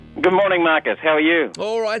Good morning, Marcus. How are you?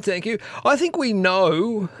 All right, thank you. I think we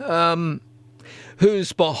know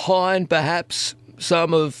who's behind perhaps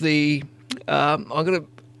some of the, I'm going to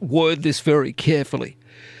word this very carefully,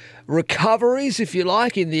 recoveries, if you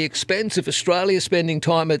like, in the expense of Australia spending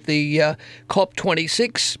time at the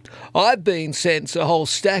COP26. I've been sent a whole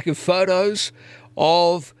stack of photos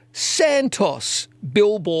of Santos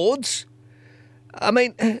billboards. I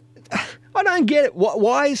mean, I don't get it.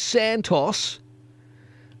 Why is Santos,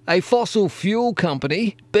 a fossil fuel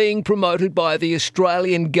company, being promoted by the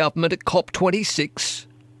Australian government at COP26?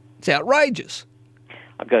 It's outrageous.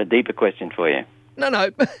 I've got a deeper question for you. No,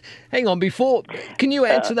 hang on. Before, can you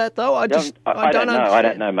answer that though? I don't know. understand. I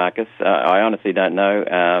don't know, Marcus. I honestly don't know.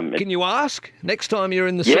 Can you ask next time you're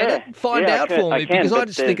in the Senate? Find out for me, because I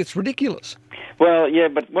just think it's ridiculous. Well, yeah,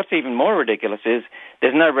 but what's even more ridiculous is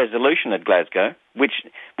there's no resolution at Glasgow, which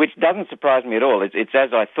doesn't surprise me at all. It's as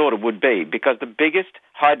I thought it would be, because the biggest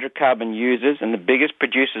hydrocarbon users and the biggest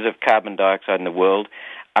producers of carbon dioxide in the world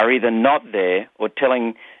are either not there or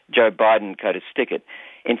telling Joe Biden to stick it.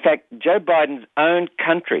 In fact, Joe Biden's own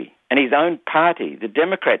country and his own party, the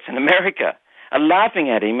Democrats in America, are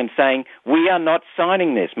laughing at him and saying, "We are not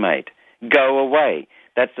signing this, mate. Go away."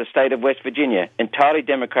 That's the state of West Virginia, entirely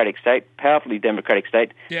Democratic state, powerfully Democratic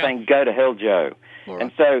state, saying, "Go to hell, Joe." Right.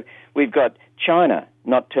 And so we've got China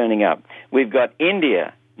not turning up. We've got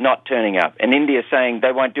India not turning up, and India saying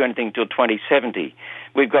they won't do anything until 2070.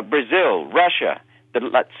 We've got Brazil, Russia,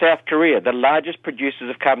 South Korea, the largest producers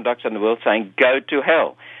of carbon dioxide in the world, saying, "Go to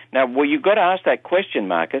hell." Now, well, you've got to ask that question,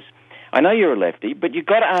 Marcus. I know you're a lefty, but you've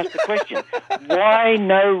got to ask the question, why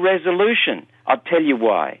no resolution? I'll tell you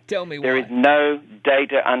why. Tell me why. There is no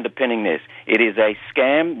data underpinning this. It is a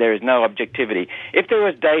scam. There is no objectivity. If there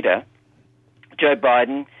was data, Joe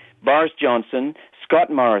Biden, Boris Johnson, Scott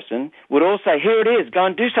Morrison would all say, "Here it is, go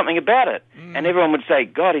and do something about it." And everyone would say,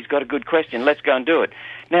 "God, he's got a good question, let's go and do it."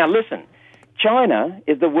 Now, listen. China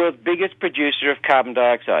is the world's biggest producer of carbon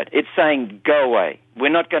dioxide. It's saying, "Go away. We're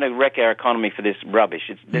not going to wreck our economy for this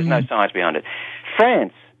rubbish." There's no science behind it.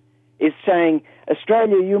 France is saying,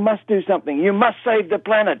 "Australia, you must do something. You must save the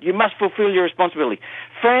planet. You must fulfill your responsibility."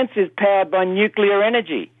 France is powered by nuclear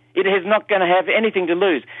energy. It is not going to have anything to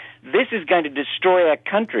lose. This is going to destroy our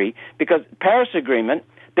country because Paris Agreement,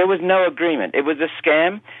 there was no agreement. It was a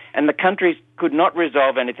scam, and the countries could not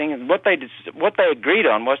resolve anything. And what they agreed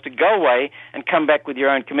on was to go away and come back with your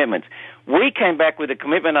own commitments. We came back with a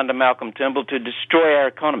commitment under Malcolm Turnbull to destroy our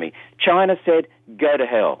economy. China said, "Go to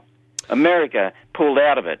hell." America pulled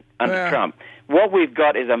out of it under Trump. What we've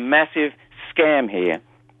got is a massive scam here.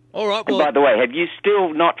 All right. Well, and by the way, have you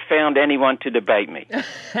still not found anyone to debate me?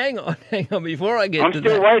 Hang on. Before I get I'm to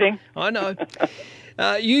still that, waiting. I know.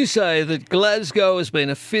 You say that Glasgow has been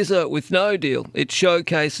a fizzer with no deal. It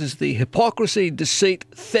showcases the hypocrisy, deceit,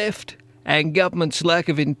 theft and government's lack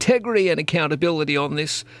of integrity and accountability on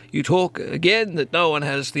this. You talk again that no one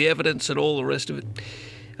has the evidence and all the rest of it.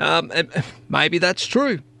 And maybe that's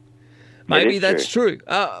true. Maybe that's true.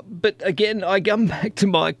 But again, I come back to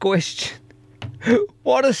my question.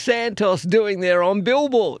 What is Santos doing there on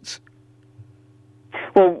billboards?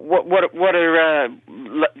 Well, there are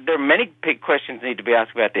many big questions need to be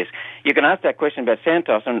asked about this. You can ask that question about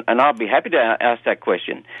Santos, and I'll be happy to ask that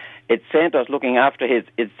question. It's Santos looking after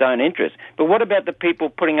its own interests. But what about the people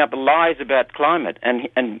putting up lies about climate and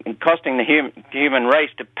costing the human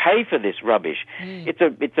race to pay for this rubbish?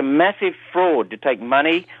 It's a massive fraud to take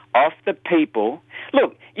money off the people.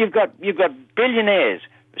 Look, you've got billionaires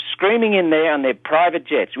screaming in there on their private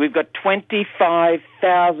jets. We've got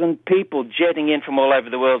 25,000 people jetting in from all over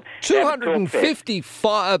the world. 250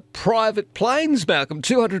 private planes, Malcolm.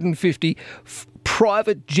 250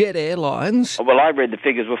 private jet airlines. Well, I read the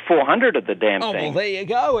figures were 400 of the damn thing. Oh, well, there you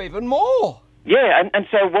go, even more. Yeah, and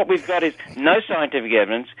so what we've got is no scientific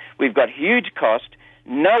evidence. We've got huge cost,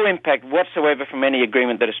 no impact whatsoever from any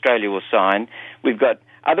agreement that Australia will sign. We've got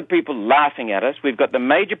other people laughing at us. We've got the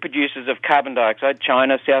major producers of carbon dioxide,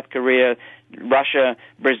 China, South Korea, Russia,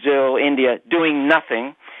 Brazil, India, doing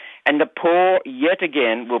nothing. And the poor, yet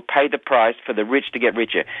again, will pay the price for the rich to get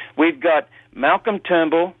richer. We've got Malcolm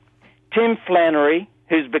Turnbull, Tim Flannery,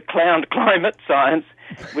 who's beclowned climate science.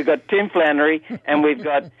 We've got Tim Flannery, and we've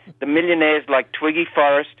got the millionaires like Twiggy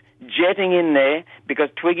Forrest jetting in there because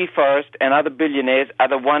Twiggy Forrest and other billionaires are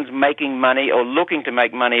the ones making money or looking to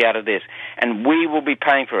make money out of this, and we will be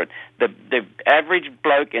paying for it. The average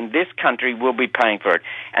bloke in this country will be paying for it.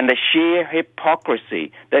 And the sheer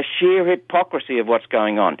hypocrisy of what's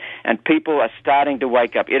going on, and people are starting to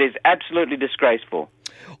wake up. It is absolutely disgraceful.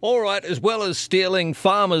 All right, as well as stealing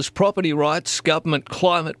farmers' property rights, government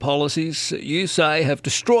climate policies, you say, have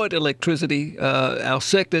destroyed electricity, our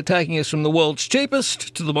sector, taking us from the world's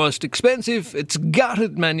cheapest to the most expensive. It's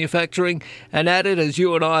gutted manufacturing and added, as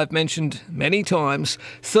you and I have mentioned many times,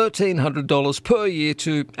 $1,300 per year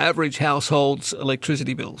to average households'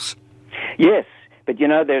 electricity bills. Yes, but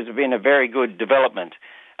there's been a very good development.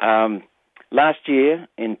 Last year,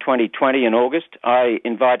 in 2020, in August, I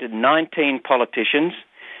invited 19 politicians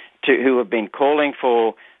who have been calling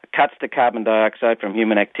for cuts to carbon dioxide from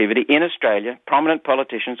human activity in Australia, prominent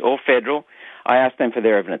politicians, all federal. I asked them for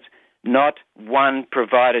their evidence. Not one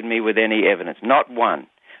provided me with any evidence. Not one.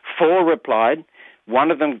 4 replied.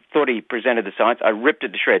 One of them thought he presented the science. I ripped it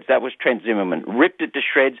to shreds. That was Trent Zimmerman. Ripped it to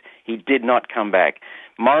shreds. He did not come back.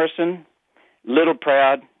 Morrison,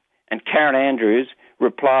 Littleproud, and Karen Andrews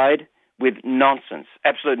replied with nonsense,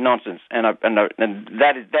 absolute nonsense, and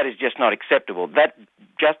that is just not acceptable. That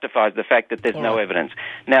justifies the fact that there's no evidence.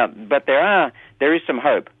 Now, but there is some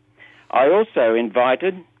hope. I also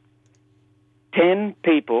invited 10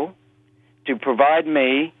 people to provide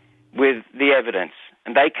me with the evidence,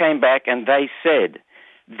 and they came back and they said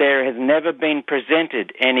there has never been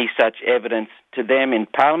presented any such evidence to them in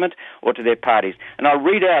Parliament or to their parties. And I'll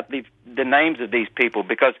read out the names of these people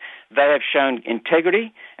because they have shown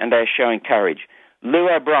integrity and they are showing courage. Lou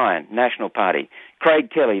O'Brien, National Party. Craig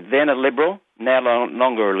Kelly, then a Liberal, now no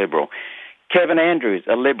longer a Liberal. Kevin Andrews,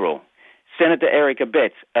 a Liberal. Senator Eric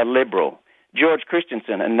Abetz, a Liberal. George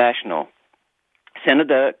Christensen, a National.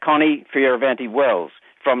 Senator Connie Fierravanti-Wells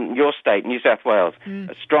from your state, New South Wales,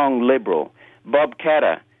 a strong Liberal. Bob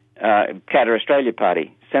Katter, Katter Australia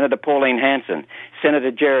Party. Senator Pauline Hanson.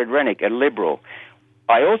 Senator Jared Rennick, a Liberal.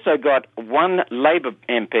 I also got one Labor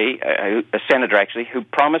MP, a senator actually, who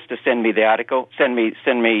promised to send me the article, send me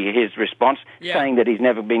his response, saying that he's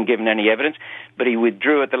never been given any evidence, but he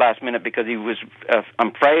withdrew at the last minute because he was,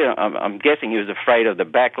 I'm guessing he was afraid of the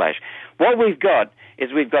backlash. What we've got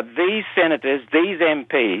is we've got these senators, these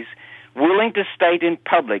MPs, willing to state in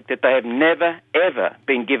public that they have never, ever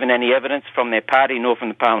been given any evidence from their party nor from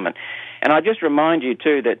the Parliament. And I just remind you,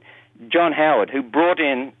 too, that John Howard, who brought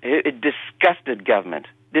in a disgusting government,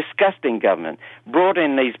 brought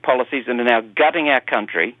in these policies and are now gutting our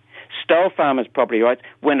country, stole farmers' property rights,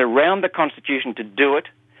 went around the Constitution to do it,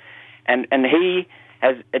 and he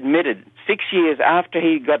has admitted 6 years after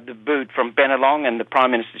he got the boot from Bennelong and the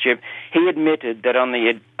Prime Ministership, he admitted that on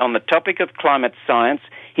the topic of climate science,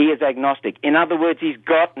 he is agnostic. In other words, he's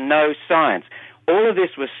got no science. All of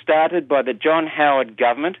this was started by the John Howard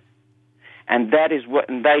government, and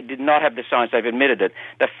they did not have the science. They've admitted it.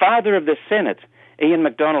 The father of the Senate, Ian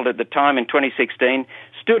MacDonald, at the time in 2016,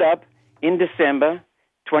 stood up in December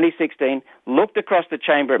 2016, looked across the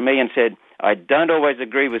chamber at me and said, I don't always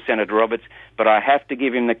agree with Senator Roberts, but I have to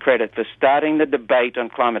give him the credit for starting the debate on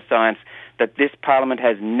climate science that this Parliament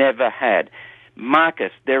has never had.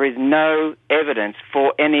 Marcus, there is no evidence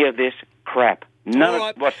for any of this crap.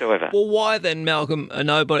 None whatsoever. Well, why then, Malcolm,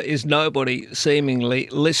 is nobody seemingly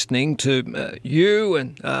listening to you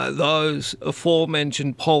and those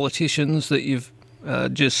aforementioned politicians that you've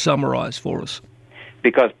just summarised for us?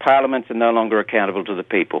 Because parliaments are no longer accountable to the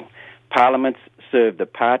people. Parliaments serve the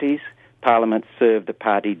parties. Parliaments serve the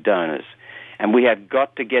party donors. And we have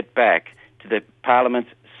got to get back to the parliaments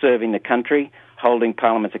serving the country, holding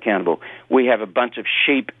parliaments accountable. We have a bunch of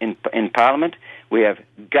sheep in Parliament. We have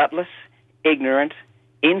gutless, ignorant,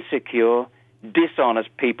 insecure, dishonest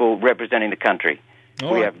people representing the country.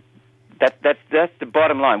 That's the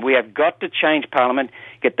bottom line. We have got to change Parliament,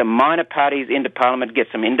 get the minor parties into Parliament, get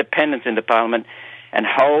some independence into Parliament, and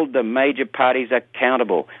hold the major parties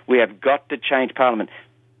accountable. We have got to change Parliament.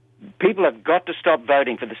 People have got to stop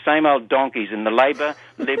voting for the same old donkeys in the Labor,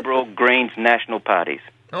 Liberal, Greens, National parties.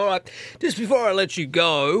 All right. Just before I let you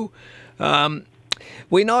go,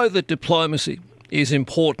 we know that diplomacy is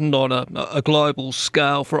important on a global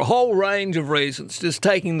scale for a whole range of reasons, just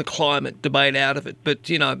taking the climate debate out of it. But,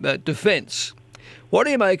 defence. What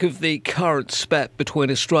do you make of the current spat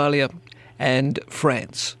between Australia and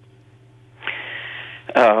France?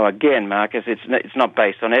 Oh, again, Marcus, it's not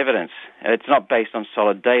based on evidence. It's not based on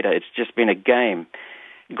solid data. It's just been a game.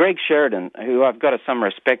 Greg Sheridan, who I've got some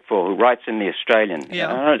respect for, who writes in The Australian.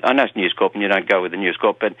 Yeah. I know it's News Corp and you don't go with the News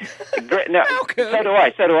Corp, but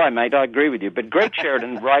so do I, mate. I agree with you. But Greg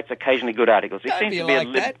Sheridan writes occasionally good articles. Don't be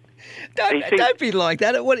like that. Don't be like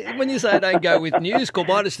that. When you say I don't go with News Corp,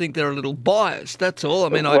 I just think they're a little biased. That's all. I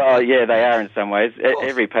mean, yeah, they are in some ways.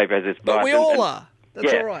 Every paper has its bias. But we all are.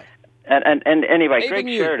 That's all right. And anyway, Greg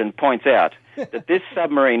Sheridan points out that this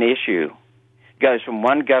submarine issue goes from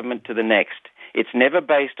one government to the next. It's never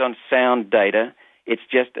based on sound data. It's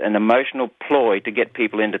just an emotional ploy to get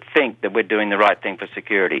people in to think that we're doing the right thing for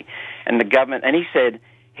security. And the government, and he said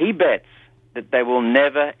he bets that they will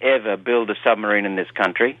never, ever build a submarine in this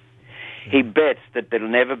country. He bets that there'll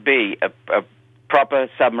never be a proper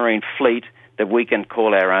submarine fleet that we can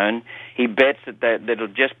call our own. He bets that it'll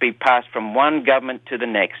just be passed from one government to the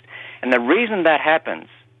next. And the reason that happens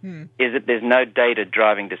is that there's no data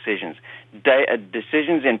driving decisions.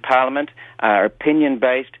 Decisions in Parliament are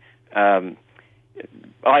opinion-based,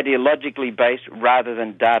 ideologically based rather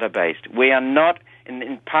than data-based. We are not,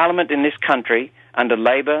 in Parliament in this country, under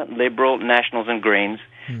Labor, Liberal, Nationals and Greens,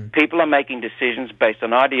 people are making decisions based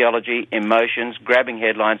on ideology, emotions, grabbing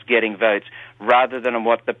headlines, getting votes, rather than on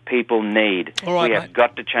what the people need. All right, we have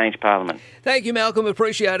got to change Parliament. Thank you, Malcolm.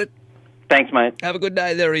 Appreciate it. Thanks, mate. Have a good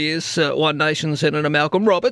day. There he is, One Nation Senator Malcolm Roberts.